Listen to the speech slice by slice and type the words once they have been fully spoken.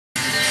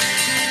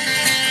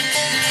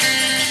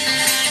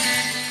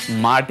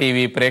మా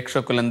టీవీ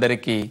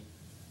ప్రేక్షకులందరికీ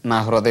నా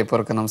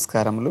హృదయపూర్వక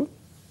నమస్కారములు.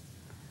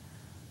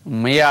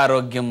 మీ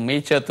ఆరోగ్యం మీ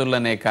చేతుల్లో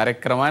అనే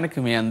కార్యక్రమానికి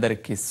మీ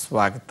అందరికీ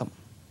స్వాగతం.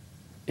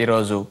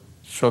 ఈరోజు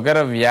షుగర్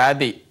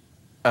వ్యాధి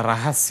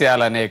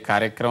రహస్యాలనే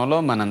కార్యక్రమంలో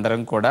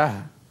మనందరం కూడా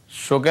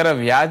షుగర్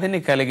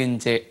వ్యాధిని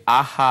కలిగించే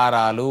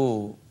ఆహారాలు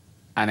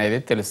అనేది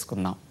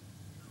తెలుసుకుందాం.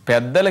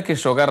 పెద్దలకి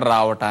షుగర్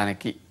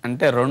రావటానికి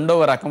అంటే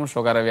రెండవ రకం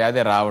షుగర్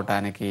వ్యాధి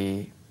రావటానికి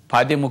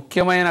 10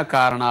 ముఖ్యమైన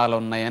కారణాలు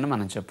ఉన్నాయని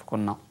మనం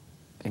చెప్పుకున్నాం.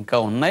 ఇంకా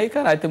ఉన్నాయి,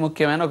 కానీ అతి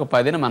ముఖ్యమైన ఒక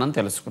 10ని మనం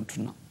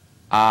తెలుసుకుంటున్నాం.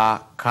 ఆ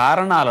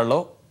కారణాలలో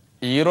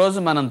ఈరోజు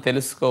మనం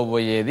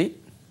తెలుసుకోబోయేది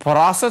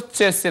ప్రాసెస్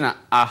చేసిన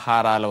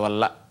ఆహారాల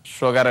వల్ల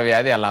షుగర్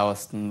వ్యాధి ఎలా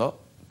వస్తుందో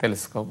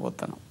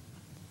తెలుసుకోబోతున్నాం.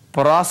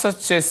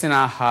 ప్రాసెస్ చేసిన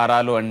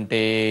ఆహారాలు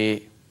అంటే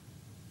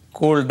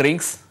cool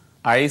drinks,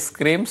 ice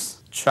creams,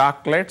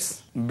 chocolates,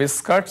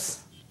 biscuits,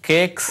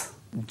 cakes,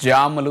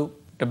 జాములు,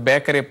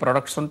 బేకరీ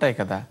ప్రొడక్ట్స్ ఉంటాయి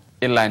కదా,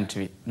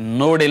 ఇలాంటివి,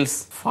 నూడిల్స్,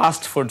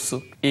 ఫాస్ట్ ఫుడ్స్,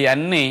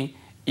 ఇవన్నీ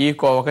ఈ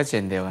కోవకు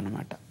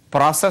చెందేవన్నమాట.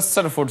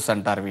 ప్రాసెస్డ్ ఫుడ్స్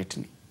అంటారు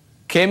వీటిని.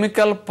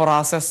 కెమికల్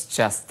ప్రాసెస్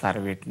చేస్తారు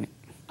వీటిని.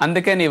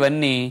 అందుకని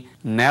ఇవన్నీ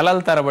నెలల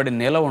తరబడి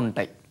నిలవ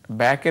ఉంటాయి.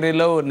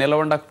 బేకరీలో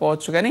నిలవ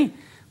ఉండకపోవచ్చు, కానీ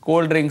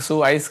కూల్ డ్రింక్స్,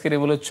 ఐస్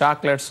క్రీములు,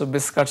 చాక్లెట్స్,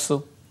 బిస్కట్స్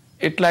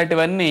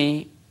ఇట్లాంటివన్నీ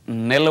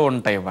నిలవ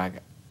ఉంటాయి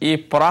బాగా. ఈ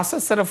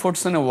ప్రాసెస్డ్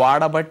ఫుడ్స్ని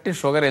వాడబట్టి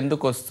షుగర్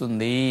ఎందుకు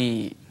వస్తుంది?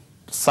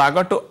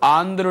 సగటు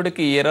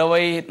ఆంధ్రుడికి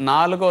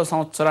 24వ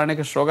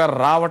సంవత్సరానికి షుగర్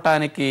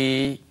రావటానికి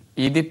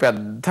ఇది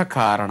పెద్ద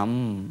కారణం.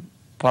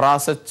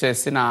 ప్రాసెస్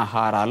చేసిన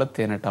ఆహారాలు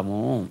తినటము.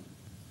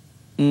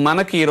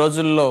 మనకి ఈ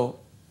రోజుల్లో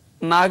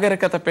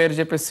నాగరికత పేరు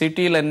చెప్పి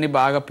సిటీలన్నీ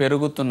బాగా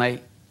పెరుగుతున్నాయి.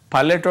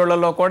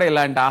 పల్లెటూళ్ళలో కూడా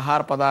ఇలాంటి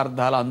ఆహార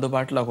పదార్థాలు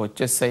అందుబాటులోకి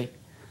వచ్చేసాయి.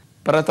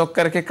 ప్రతి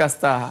ఒక్కరికి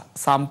కాస్త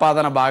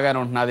సంపాదన బాగానే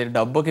ఉంటున్నది.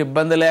 డబ్బుకి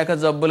ఇబ్బంది లేక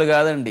జబ్బులు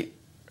కాదండి,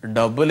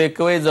 డబ్బులు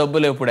ఎక్కువై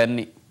జబ్బులు ఇప్పుడు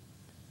అన్నీ.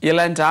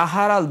 ఇలాంటి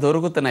ఆహారాలు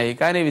దొరుకుతున్నాయి,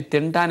 కానీ ఇవి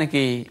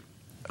తినటానికి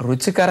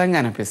రుచికరంగా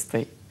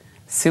అనిపిస్తాయి.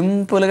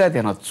 సింపుల్గా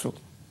తినొచ్చు,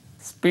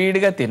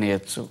 స్పీడ్గా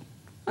తినేయచ్చు,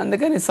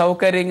 అందుకని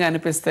సౌకర్యంగా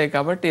అనిపిస్తాయి.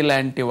 కాబట్టి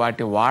ఇలాంటి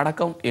వాటి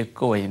వాడకం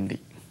ఎక్కువైంది.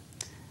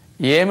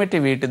 ఏమిటి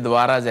వీటి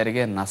ద్వారా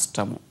జరిగే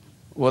నష్టము?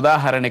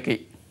 ఉదాహరణకి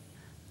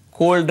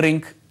cool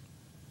drink,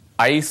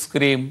 ice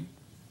cream,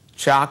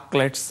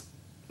 chocolates,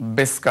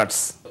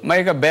 biscuits,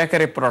 మైగా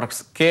bakery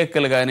products,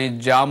 కేకులు కానీ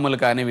జాములు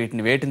కానీ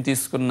వేటిని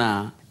తీసుకున్నా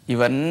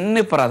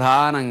ఇవన్నీ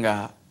ప్రధానంగా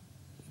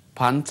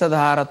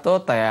పంచదారతో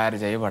తయారు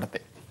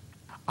చేయబడతాయి.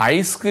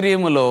 ఐస్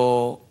క్రీములో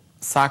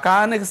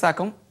సకానికి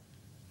సగం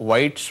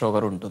వైట్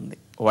షుగర్ ఉంటుంది.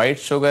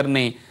 వైట్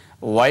షుగర్ని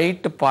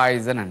వైట్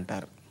పాయిజన్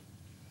అంటారు.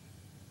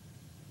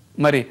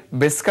 మరి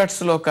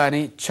బిస్కట్స్లో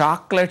కానీ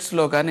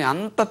చాక్లెట్స్లో కానీ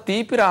అంత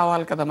తీపి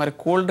రావాలి కదా, మరి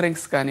కూల్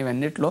డ్రింక్స్ కానీ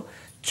ఇవన్నిట్లో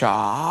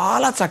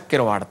చాలా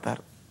చక్కెర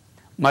వాడతారు.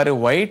 మరి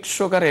వైట్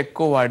షుగర్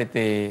ఎక్కువ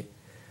వాడితే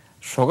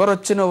షుగర్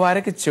వచ్చిన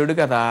వారికి చెడు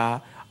కదా.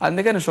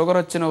 అందుకని షుగర్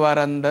వచ్చిన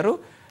వారందరూ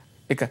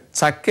ఇక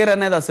చక్కెర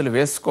అనేది అసలు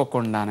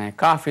వేసుకోకుండానే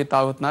కాఫీ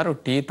తాగుతున్నారు,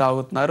 టీ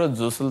తాగుతున్నారు,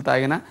 జ్యూసులు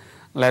తాగినా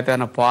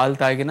లేకపోతే పాలు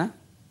తాగినా.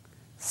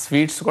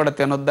 స్వీట్స్ కూడా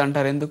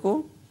తినొద్దంటారు. ఎందుకు?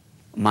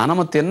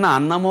 మనము తిన్న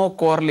అన్నమో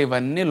కూరలు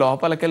ఇవన్నీ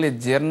లోపలికెళ్ళి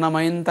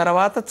జీర్ణమైన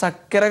తర్వాత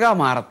చక్కెరగా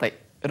మారతాయి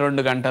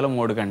 2 గంటలు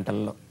 3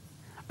 గంటల్లో.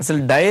 అసలు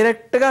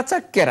డైరెక్ట్గా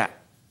చక్కెర,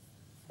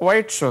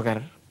 వైట్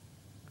షుగర్,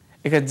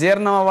 ఇక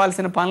జీర్ణం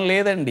అవ్వాల్సిన పని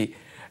లేదండి.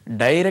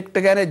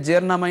 డైరెక్ట్గానే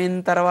జీర్ణమైన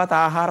తర్వాత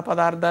ఆహార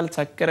పదార్థాలు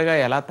చక్కెరగా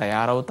ఎలా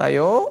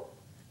తయారవుతాయో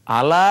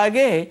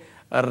అలాగే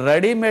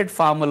రెడీమేడ్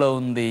ఫామ్లో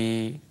ఉంది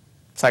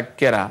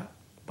చక్కెర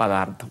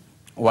పదార్థం,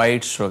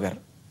 వైట్ షుగర్.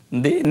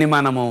 దీన్ని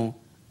మనము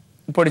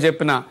ఇప్పుడు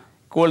చెప్పిన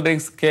cool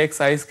drinks, cakes,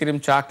 ice cream,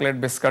 chocolate,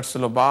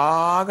 బిస్కట్స్లో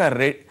బాగా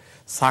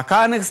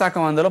సకానికి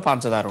సగం అందులో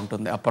పంచదార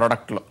ఉంటుంది. ఆ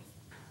ప్రోడక్ట్లో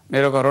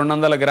మీరు ఒక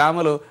 200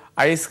 గ్రాములు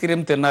ఐస్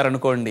క్రీమ్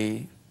తిన్నారనుకోండి,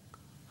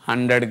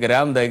 100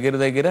 గ్రామ్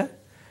దగ్గర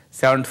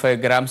 75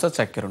 గ్రామ్స్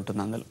చక్కెర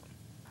ఉంటుంది అందులో.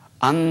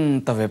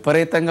 అంత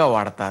విపరీతంగా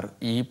వాడతారు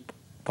ఈ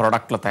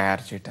ప్రోడక్ట్లు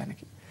తయారు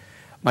చేయడానికి.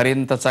 మరి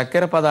ఇంత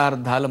చక్కెర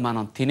పదార్థాలు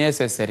మనం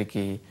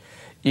తినేసేసరికి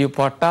ఈ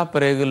పొట్ట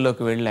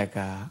ప్రేగుల్లోకి వెళ్ళాక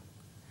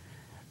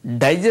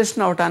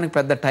డైజెషన్ అవటానికి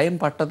పెద్ద టైం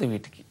పట్టదు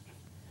వీటికి.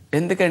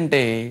 ఎందుకంటే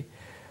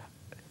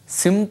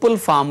సింపుల్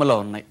ఫామ్లో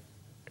ఉన్నాయి,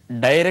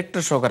 డైరెక్ట్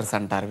షుగర్స్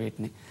అంటారు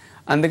వీటిని.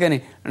 అందుకని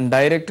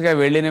డైరెక్ట్గా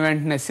వెళ్ళిన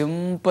వెంటనే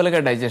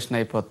సింపుల్గా డైజెషన్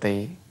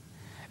అయిపోతాయి.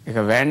 ఇక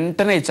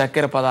వెంటనే ఈ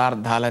చక్కెర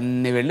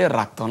పదార్థాలన్నీ వెళ్ళి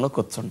రక్తంలో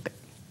కూర్చుంటాయి.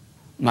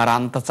 మరి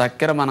అంత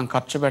చక్కెర మనం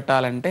ఖర్చు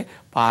పెట్టాలంటే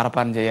పార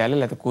పని చేయాలి,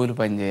 లేదా కూలి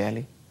పని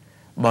చేయాలి,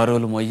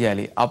 బరువులు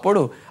మొయ్యాలి.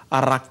 అప్పుడు ఆ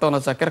రక్తంలో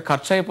చక్కెర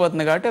ఖర్చు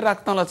అయిపోతుంది. కాబట్టి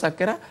రక్తంలో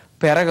చక్కెర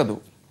పెరగదు.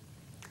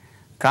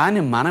 కానీ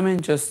మనం ఏం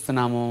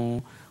చేస్తున్నాము?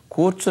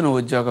 కూర్చుని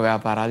ఉద్యోగ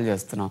వ్యాపారాలు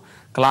చేస్తున్నాం.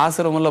 క్లాస్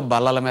రూమ్లో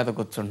బల్లల మీద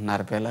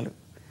కూర్చుంటున్నారు పిల్లలు.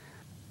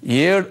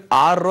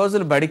 6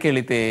 రోజులు బడికి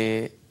వెళితే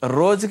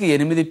రోజుకి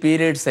 8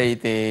 పీరియడ్స్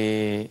అయితే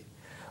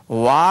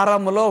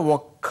వారంలో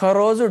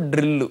ఒక్కరోజు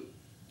డ్రిల్లు,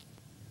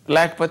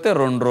 లేకపోతే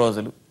 2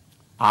 రోజులు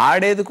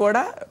ఆడేది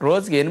కూడా.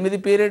 రోజుకి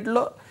 8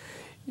 పీరియడ్లో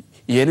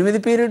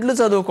 8 పీరియడ్లు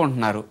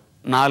చదువుకుంటున్నారు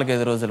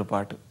 4-5 రోజుల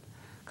పాటు.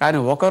 కానీ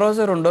ఒకరోజు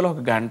 2 రోజులు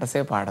 1 గంట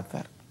సేపు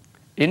ఆడతారు.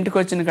 ఇంటికి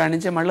వచ్చిన కాడి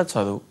నుంచే మళ్ళీ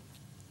చదువు,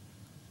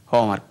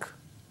 హోంవర్క్.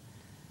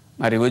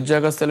 మరి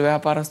ఉద్యోగస్తులు,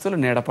 వ్యాపారస్తులు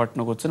నీడ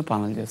పట్టున కూర్చొని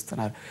పనులు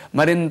చేస్తున్నారు.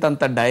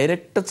 మరింతంత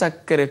డైరెక్ట్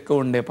చక్కెర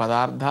ఎక్కువ ఉండే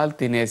పదార్థాలు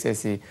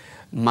తినేసేసి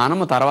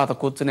మనము తర్వాత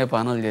కూర్చునే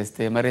పనులు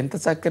చేస్తే మరి ఇంత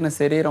చక్కెర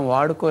శరీరం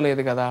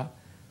వాడుకోలేదు కదా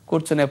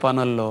కూర్చునే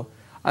పనుల్లో.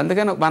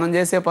 అందుకని మనం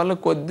చేసే పనులు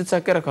కొద్ది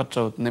చక్కెర ఖర్చు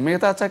అవుతుంది.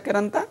 మిగతా చక్కెర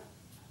అంతా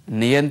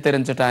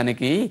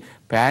నియంత్రించడానికి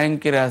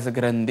ప్యాంక్రియాస్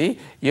గ్రంథి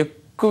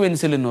ఎక్కువ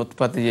ఇన్సులిన్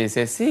ఉత్పత్తి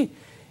చేసేసి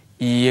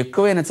ఈ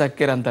ఎక్కువైన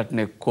చక్కెర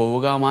అంతటిని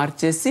కొవ్వుగా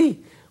మార్చేసి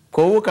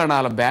కొవ్వు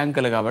కణాల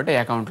బ్యాంకులు కాబట్టి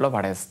అకౌంట్లో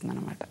పడేస్తుంది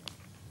అనమాట.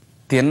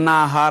 తిన్న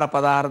ఆహార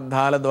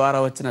పదార్థాల ద్వారా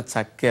వచ్చిన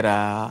చక్కెర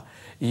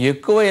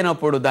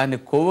ఎక్కువైనప్పుడు దాన్ని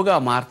కొవ్వుగా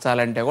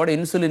మార్చాలంటే కూడా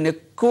ఇన్సులిన్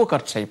ఎక్కువ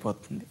ఖర్చు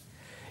అయిపోతుంది.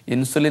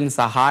 ఇన్సులిన్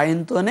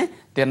సహాయంతోనే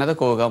తిన్నది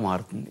కొవ్వుగా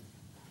మారుతుంది.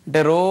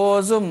 అంటే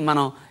రోజు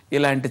మనం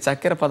ఇలాంటి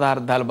చక్కెర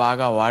పదార్థాలు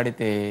బాగా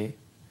వాడితే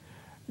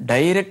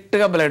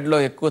డైరెక్ట్గా బ్లడ్లో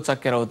ఎక్కువ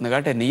చక్కెర అవుతుంది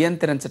కాబట్టి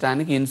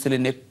నియంత్రించడానికి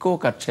ఇన్సులిన్ ఎక్కువ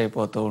ఖర్చు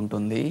అయిపోతూ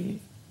ఉంటుంది.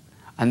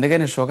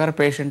 అందుకని షుగర్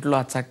పేషెంట్లో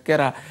ఆ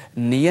చక్కెర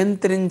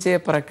నియంత్రించే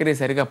ప్రక్రియ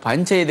సరిగా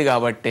పనిచేయదు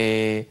కాబట్టి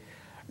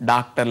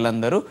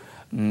డాక్టర్లందరూ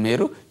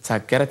మీరు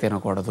చక్కెర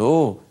తినకూడదు,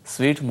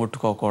 స్వీట్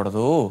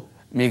ముట్టుకోకూడదు,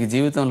 మీకు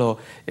జీవితంలో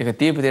ఇక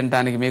తీపి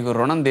తినడానికి మీకు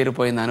రుణం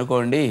తీరిపోయింది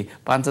అనుకోండి,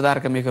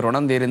 పంచదారక మీకు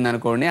రుణం తీరింది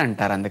అనుకోండి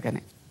అంటారు.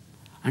 అందుకని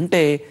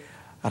అంటే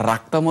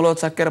రక్తంలో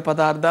చక్కెర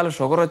పదార్థాలు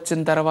షుగర్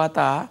వచ్చిన తర్వాత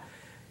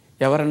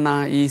ఎవరన్నా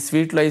ఈ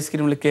స్వీట్లు, ఐస్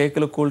క్రీములు,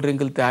 కేకులు, కూల్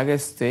డ్రింకులు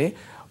తాగేస్తే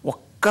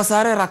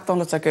ఒక్కసారే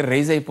రక్తంలో చక్కెర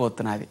రైజ్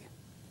అయిపోతున్నది.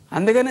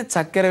 అందుకని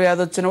చక్కెర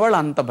వ్యాధి వచ్చిన వాళ్ళు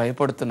అంత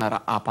భయపడుతున్నారు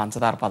ఆ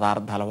పంచదార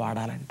పదార్థాలు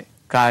వాడాలంటే.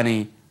 కానీ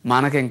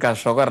మనకి ఇంకా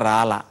షుగర్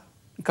రాలా,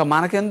 ఇంకా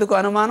మనకెందుకు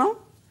అనుమానం?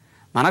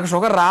 మనకు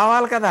షుగర్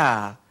రావాలి కదా,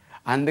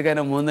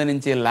 అందుకని ముందు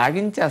నుంచి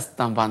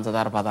లాగించేస్తాం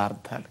పంచదార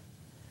పదార్థాలు.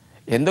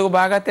 ఎందుకు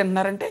బాగా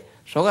తింటున్నారంటే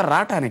షుగర్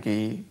రావటానికి.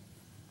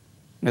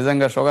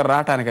 నిజంగా షుగర్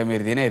రావటానికే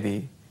మీరు తినేది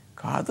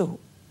కాదు,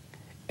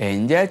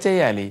 ఎంజాయ్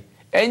చేయాలి.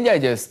 ఎంజాయ్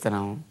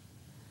చేస్తున్నాం.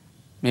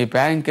 మీ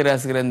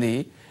ప్యాంక్రియాస్ గ్రంథి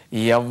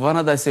యవ్వన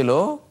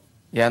దశలో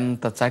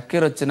ఎంత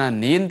చక్కెర వచ్చినా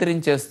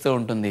నియంత్రించేస్తూ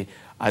ఉంటుంది.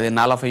 అది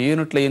 40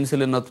 యూనిట్ల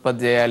ఇన్సులిన్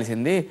ఉత్పత్తి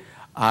చేయాల్సింది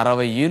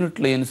 60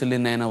 యూనిట్ల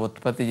ఇన్సులిన్ అయినా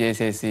ఉత్పత్తి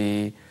చేసేసి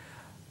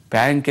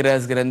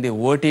ప్యాంక్రియాస్ గ్రంథి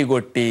ఓటీ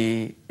కొట్టి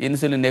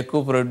ఇన్సులిన్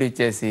ఎక్కువ ప్రొడ్యూస్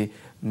చేసి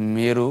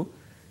మీరు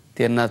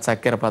తిన్న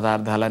చక్కెర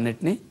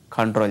పదార్థాలన్నిటినీ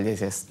కంట్రోల్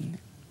చేసేస్తుంది.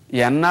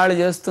 ఎన్నాళ్ళు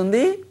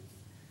చేస్తుంది?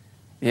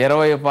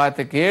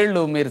 20-25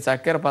 ఏళ్ళు మీరు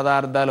చక్కెర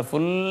పదార్థాలు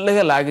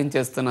ఫుల్గా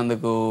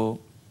లాగించేస్తున్నందుకు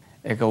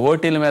ఇక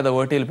ఓటీల మీద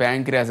ఓటీలు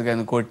ప్యాంక్రియాస్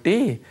గ్రంథి కొట్టి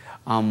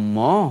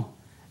అమ్మో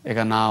ఇక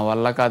నా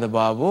వల్ల కాదు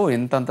బాబు,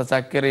 ఇంతంత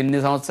చక్కెర ఇన్ని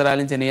సంవత్సరాల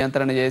నుంచి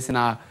నియంత్రణ చేసిన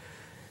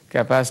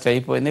కెపాసిటీ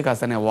అయిపోయింది,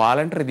 కాస్త నేను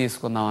వాలంటరీ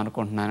తీసుకుందాం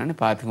అనుకుంటున్నానని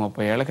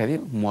 25-30 ఏళ్ళకి అది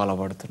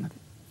మూలపడుతున్నది.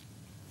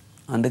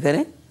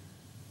 అందుకని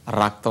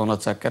రక్తంలో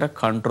చక్కెర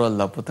కంట్రోల్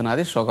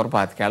తప్పుతున్నది. షుగర్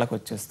 25 ఏళ్ళకి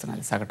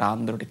వచ్చేస్తున్నది సగటు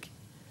ఆంధ్రుడికి.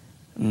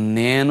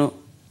 నేను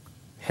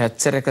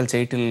హెచ్చరికలు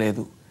చేయటం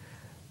లేదు.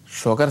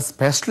 షుగర్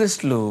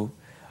స్పెషలిస్టులు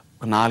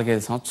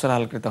 4-5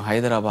 సంవత్సరాల క్రితం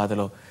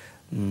హైదరాబాదులో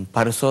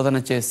పరిశోధన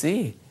చేసి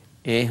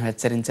ఏం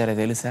హెచ్చరించారో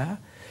తెలుసా?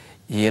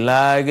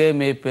 ఇలాగే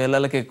మీ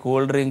పిల్లలకి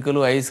కూల్ డ్రింకులు,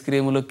 ఐస్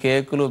క్రీములు,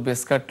 కేకులు,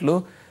 బిస్కట్లు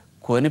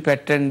కొని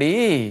పెట్టండి,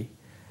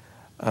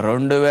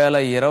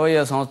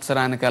 2020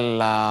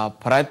 సంవత్సరానికల్లా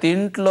ప్రతి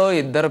ఇంట్లో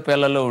 2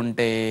 పిల్లలు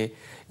ఉంటే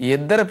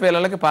 2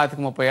 పిల్లలకి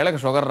 25-30 ఏళ్ళకి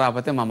షుగర్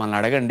రాకపోతే మమ్మల్ని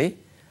అడగండి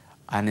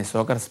అని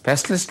షుగర్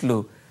స్పెషలిస్టులు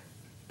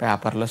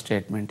పేపర్లో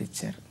స్టేట్మెంట్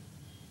ఇచ్చారు.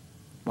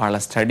 వాళ్ళ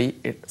స్టడీ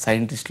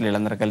సైంటిస్టులు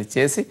వీళ్ళందరూ కలిసి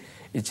చేసి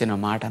ఇచ్చిన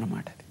మాట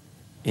అన్నమాట. అది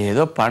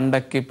ఏదో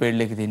పండక్కి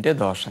పెళ్ళికి తింటే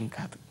దోషం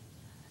కాదు,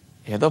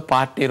 ఏదో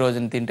పార్టీ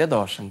రోజున తింటే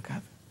దోషం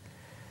కాదు.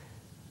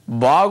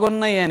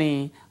 బాగున్నాయి అని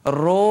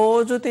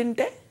రోజు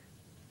తింటే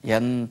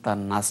ఎంత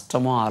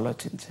నష్టమో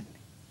ఆలోచించండి.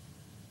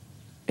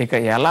 ఇక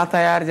ఎలా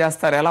తయారు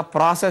చేస్తారు, ఎలా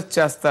ప్రాసెస్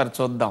చేస్తారు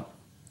చూద్దాం.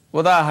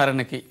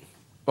 ఉదాహరణకి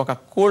ఒక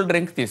కూల్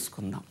డ్రింక్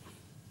తీసుకుందాం.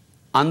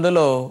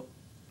 అందులో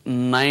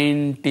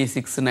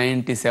 96,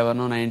 97,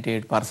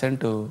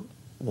 98%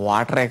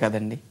 వాటరే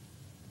కదండి.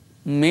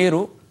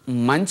 మీరు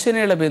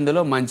మంచినీళ్ళ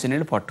బిందులో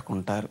మంచినీళ్ళు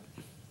పట్టుకుంటారు,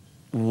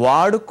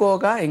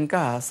 వాడుకోగా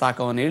ఇంకా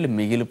సగం నీళ్ళు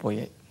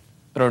మిగిలిపోయాయి.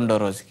 రెండో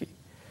రోజుకి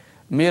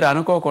మీరు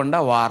అనుకోకుండా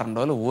వారం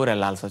రోజులు ఊరు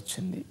వెళ్ళాల్సి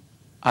వచ్చింది,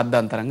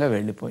 అర్ధంతరంగా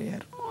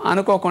వెళ్ళిపోయారు.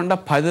 అనుకోకుండా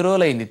 10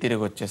 రోజులు అయింది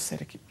తిరిగి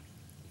వచ్చేసరికి.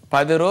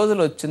 10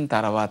 రోజులు వచ్చిన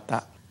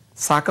తర్వాత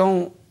సగం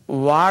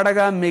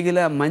వాడగా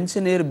మిగిలిన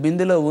మంచినీరు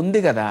బిందులో ఉంది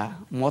కదా,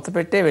 మూత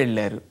పెట్టే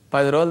వెళ్ళారు.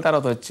 10 రోజుల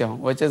తర్వాత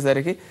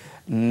వచ్చేసరికి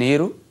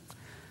నీరు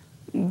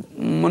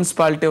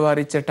మున్సిపాలిటీ వారు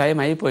ఇచ్చే టైం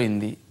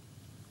అయిపోయింది,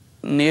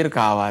 నీరు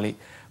కావాలి.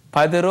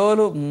 10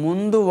 రోజులు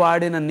ముందు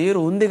వాడిన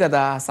నీరు ఉంది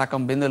కదా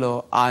సగం బిందులో,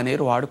 ఆ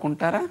నీరు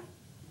వాడుకుంటారా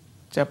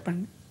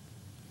చెప్పండి?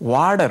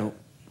 వాడరు.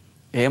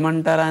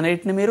 ఏమంటారా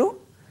అన్నిటిని మీరు?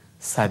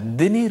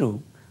 సద్ది నీరు,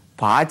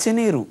 పాచి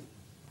నీరు.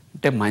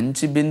 అంటే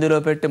మంచి బిందులో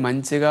పెట్టి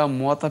మంచిగా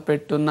మూత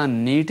పెట్టున్న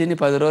నీటిని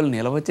 10 రోజులు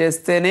నిల్వ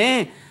చేస్తేనే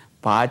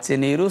పాచి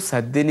నీరు,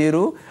 సద్ది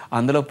నీరు,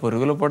 అందులో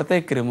పురుగులు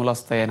పడతాయి, క్రిములు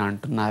వస్తాయని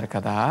అంటున్నారు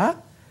కదా.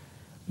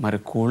 మరి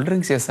కూల్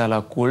డ్రింక్స్ వేసాలా?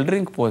 కూల్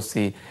డ్రింక్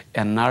పోసి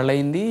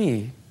ఎన్నాళ్ళయింది?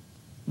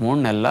 3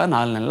 నెలల,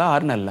 4 నెలల,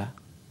 6 నెలల?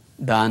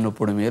 దాన్ని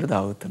ఇప్పుడు మీరు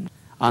తాగుతున్నారు.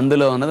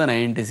 అందులో ఉన్నది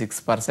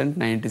 96%,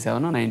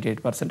 97,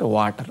 98%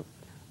 వాటర్.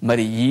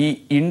 మరి ఈ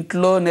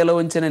ఇంట్లో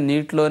నిల్వ ఉంచిన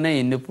నీటిలోనే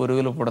ఇన్ని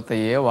పురుగులు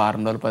పుడతాయే,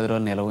 వారం రోజులు 10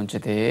 రోజులు నిల్వ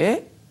ఉంచితే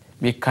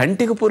మీ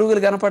కంటికి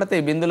పురుగులు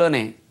కనపడతాయి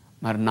బిందులోనే.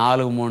 మరి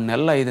 4, 3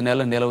 నెలలు 5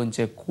 నెలలు నిల్వ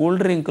ఉంచే కూల్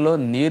డ్రింక్లో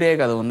నీరే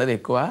కదా ఉన్నది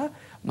ఎక్కువ,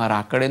 మరి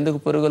అక్కడెందుకు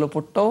పురుగులు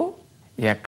పుట్టవు?